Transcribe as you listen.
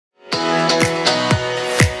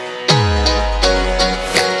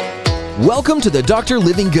Welcome to the Dr.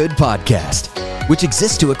 Living Good podcast, which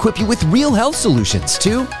exists to equip you with real health solutions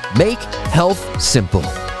to make health simple.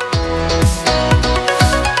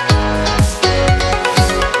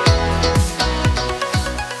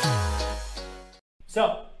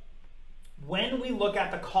 So, when we look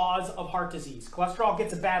at the cause of heart disease, cholesterol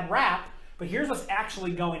gets a bad rap, but here's what's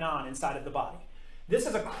actually going on inside of the body. This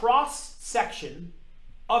is a cross section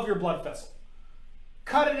of your blood vessel.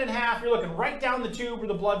 Cut it in half, you're looking right down the tube where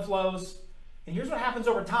the blood flows, and here's what happens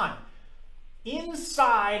over time.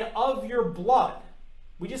 Inside of your blood,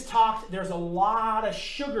 we just talked, there's a lot of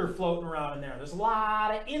sugar floating around in there. There's a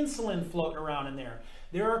lot of insulin floating around in there.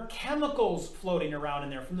 There are chemicals floating around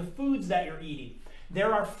in there from the foods that you're eating.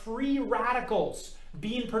 There are free radicals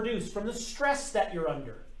being produced from the stress that you're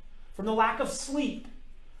under, from the lack of sleep,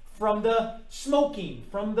 from the smoking,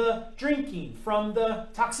 from the drinking, from the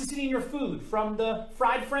toxicity in your food, from the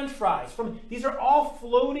fried French fries. These are all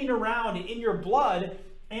floating around in your blood,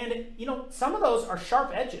 and some of those are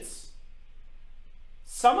sharp edges.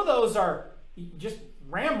 Some of those are just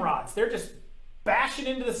ramrods. They're just bashing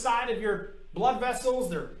into the side of your blood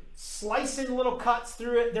vessels. They're slicing little cuts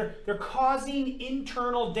through it. They're causing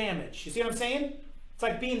internal damage. You see what I'm saying? It's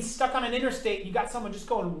like being stuck on an interstate. You got someone just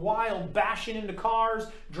going wild, bashing into cars,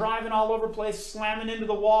 driving all over the place, slamming into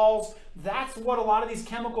the walls. That's what a lot of these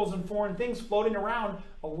chemicals and foreign things floating around,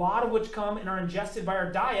 a lot of which come and are ingested by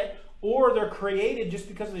our diet, or they're created just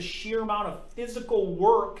because of the sheer amount of physical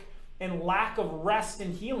work and lack of rest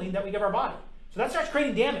and healing that we give our body. So that starts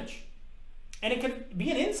creating damage. And it can be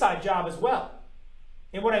an inside job as well.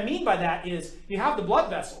 And what I mean by that is you have the blood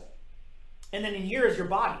vessel, and then in here is your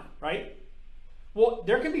body, right? Well,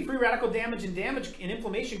 there can be free radical damage and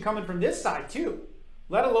inflammation coming from this side too,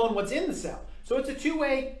 let alone what's in the cell. So it's a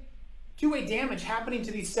two-way damage happening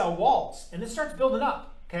to these cell walls, and this starts building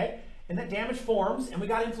up, okay? And that damage forms, and we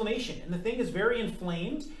got inflammation, and the thing is very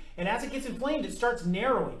inflamed, and as it gets inflamed, it starts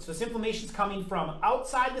narrowing. So this inflammation is coming from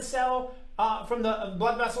outside the cell, from the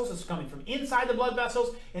blood vessels, it's coming from inside the blood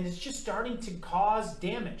vessels, and it's just starting to cause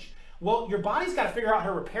damage. Well, your body's got to figure out how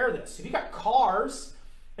to repair this. If you got cars,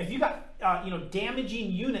 if you got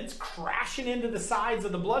damaging units crashing into the sides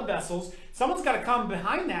of the blood vessels, someone's got to come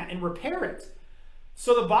behind that and repair it.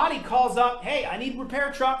 So the body calls up, hey, I need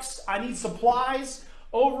repair trucks, I need supplies.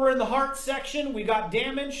 Over in the heart section, we got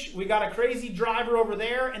damage, we got a crazy driver over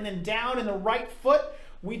there, and then down in the right foot,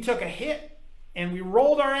 we took a hit and we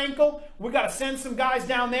rolled our ankle. We got to send some guys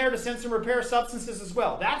down there to send some repair substances as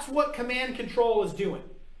well. That's what command control is doing.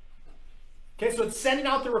 Okay, so it's sending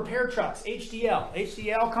out the repair trucks, HDL.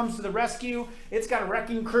 HDL comes to the rescue. It's got a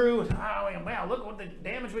wrecking crew. Oh, wow, look what the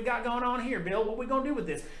damage we got going on here, Bill. What are we going to do with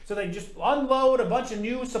this? So they just unload a bunch of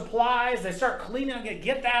new supplies. They start cleaning up.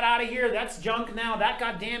 Get that out of here. That's junk now. That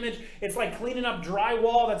got damaged. It's like cleaning up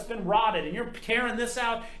drywall that's been rotted, and you're tearing this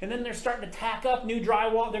out, and then they're starting to tack up new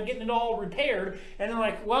drywall. They're getting it all repaired, and they're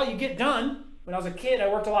like, well, you get done. When I was a kid, I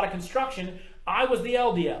worked a lot of construction. I was the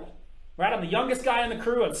LDL. Right, I'm the youngest guy in the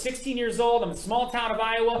crew. I'm 16 years old. I'm in a small town of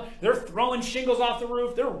Iowa. They're throwing shingles off the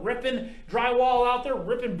roof. They're ripping drywall out. They're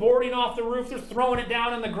ripping boarding off the roof. They're throwing it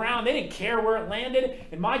down on the ground. They didn't care where it landed.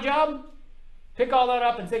 And my job, pick all that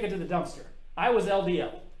up and take it to the dumpster. I was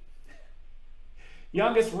LDL.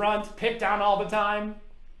 Youngest runt, picked on all the time.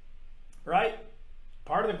 Right?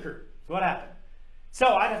 Part of the crew. So what happened? So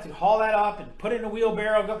I'd have to haul that up and put it in a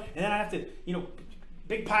wheelbarrow, and then I'd have to,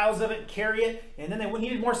 big piles of it and carry it, and then they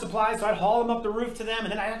needed more supplies, so I'd haul them up the roof to them,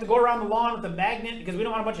 and then I'd have to go around the lawn with a magnet because we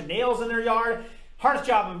don't want a bunch of nails in their yard.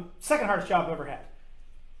 Second hardest job I've ever had.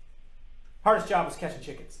 Hardest job was catching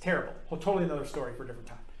chickens. Terrible. Well, totally another story for a different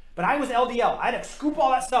time. But I was LDL. I had to scoop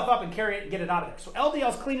all that stuff up and carry it and get it out of there. So LDL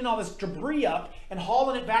is cleaning all this debris up and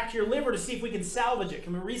hauling it back to your liver to see if we can salvage it.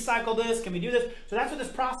 Can we recycle this? Can we do this? So that's what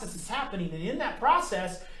this process is happening, and in that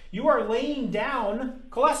process, you are laying down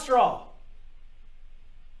cholesterol.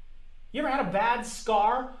 You ever had a bad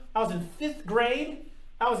scar? I was in 5th grade.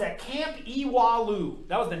 I was at Camp Iwalu.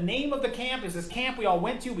 That was the name of the camp. It's this camp we all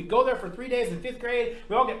went to. We go there for 3 days in 5th grade.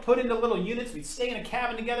 We all get put into little units. We'd stay in a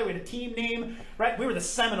cabin together. We had a team name, right? We were the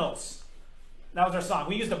Seminoles. That was our song.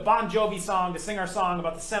 We used a Bon Jovi song to sing our song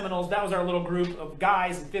about the Seminoles. That was our little group of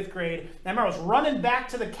guys in 5th grade. And I remember I was running back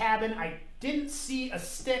to the cabin. I didn't see a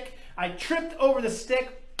stick. I tripped over the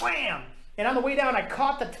stick. Wham! And on the way down, I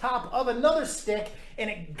caught the top of another stick, and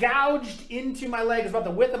it gouged into my leg. It's about the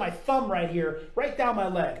width of my thumb right here, right down my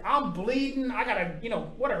leg. I'm bleeding. I got a,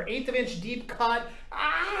 1/8 of an inch deep cut.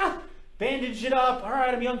 Bandaged it up. All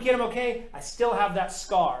right, I'm a young kid. I'm okay. I still have that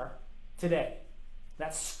scar today.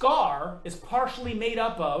 That scar is partially made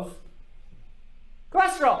up of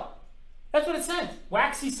cholesterol. That's what it sent.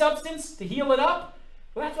 Waxy substance to heal it up.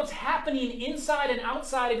 Well, that's what's happening inside and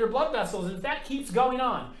outside of your blood vessels. And if that keeps going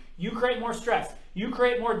on, you create more stress. You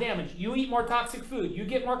create more damage. You eat more toxic food. You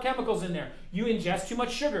get more chemicals in there. You ingest too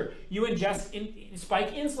much sugar. You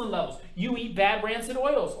spike insulin levels. You eat bad rancid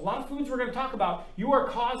oils. A lot of foods we're going to talk about, you are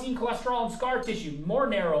causing cholesterol and scar tissue. More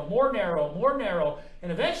narrow, more narrow, more narrow.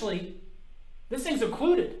 And eventually, this thing's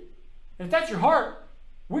occluded. And if that's your heart,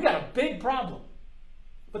 we got a big problem.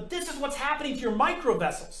 But this is what's happening to your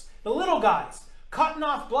microvessels, the little guys, cutting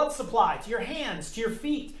off blood supply to your hands, to your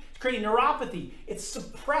feet. Creating neuropathy. It's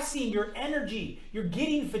suppressing your energy. You're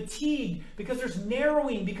getting fatigued because there's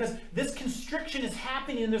narrowing, because this constriction is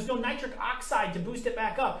happening and there's no nitric oxide to boost it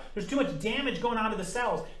back up. There's too much damage going on to the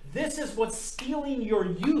cells. This is what's stealing your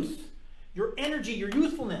youth, your energy, your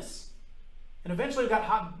youthfulness. And eventually we've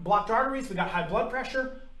got blocked arteries, we've got high blood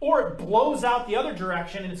pressure, or it blows out the other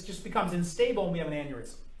direction and it just becomes unstable and we have an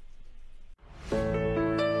aneurysm.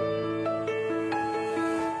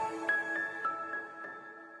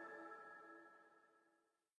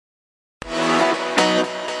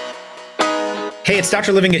 Hey, it's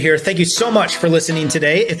Dr. Living It here. Thank you so much for listening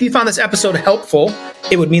today. If you found this episode helpful,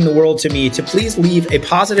 it would mean the world to me to please leave a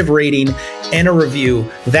positive rating and a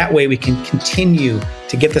review. That way we can continue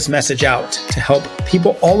to get this message out to help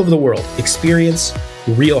people all over the world experience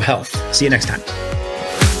real health. See you next time.